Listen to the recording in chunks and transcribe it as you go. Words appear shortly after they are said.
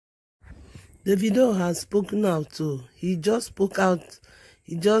Davido has spoken out too. He just spoke out.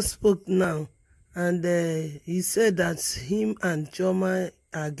 He just spoke now, and he said that him and Chioma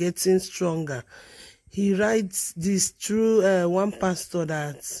are getting stronger. He writes this through one pastor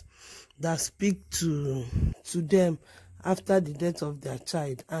that speak to them after the death of their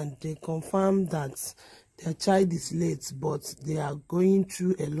child, and they confirm that their child is late, but they are going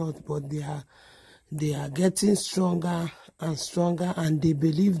through a lot, but they are getting stronger and stronger, and they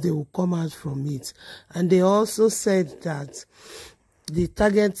believe they will come out from it. And they also said that the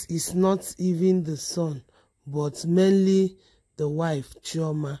target is not even the son, but mainly the wife,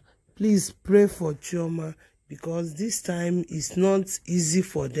 Chioma. Please pray for Chioma, because this time is not easy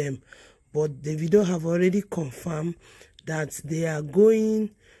for them. But Davido have already confirmed that they are going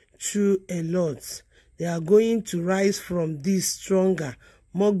through a lot. They are going to rise from this stronger,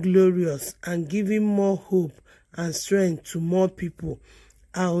 more glorious, and giving more hope and strength to more people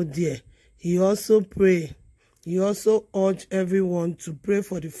out there. He also urged everyone to pray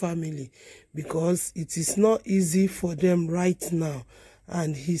for the family, because it is not easy for them right now.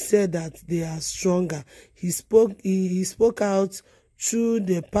 And he said that they are stronger. He spoke out through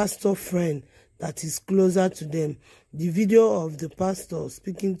the pastor friend that is closer to them. The video of the pastor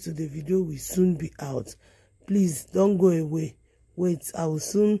speaking to the video will soon be out. Please don't go away. Wait, I will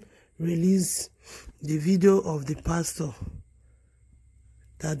soon release the video of the pastor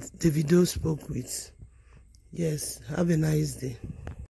that Davido spoke with. Yes, have a nice day.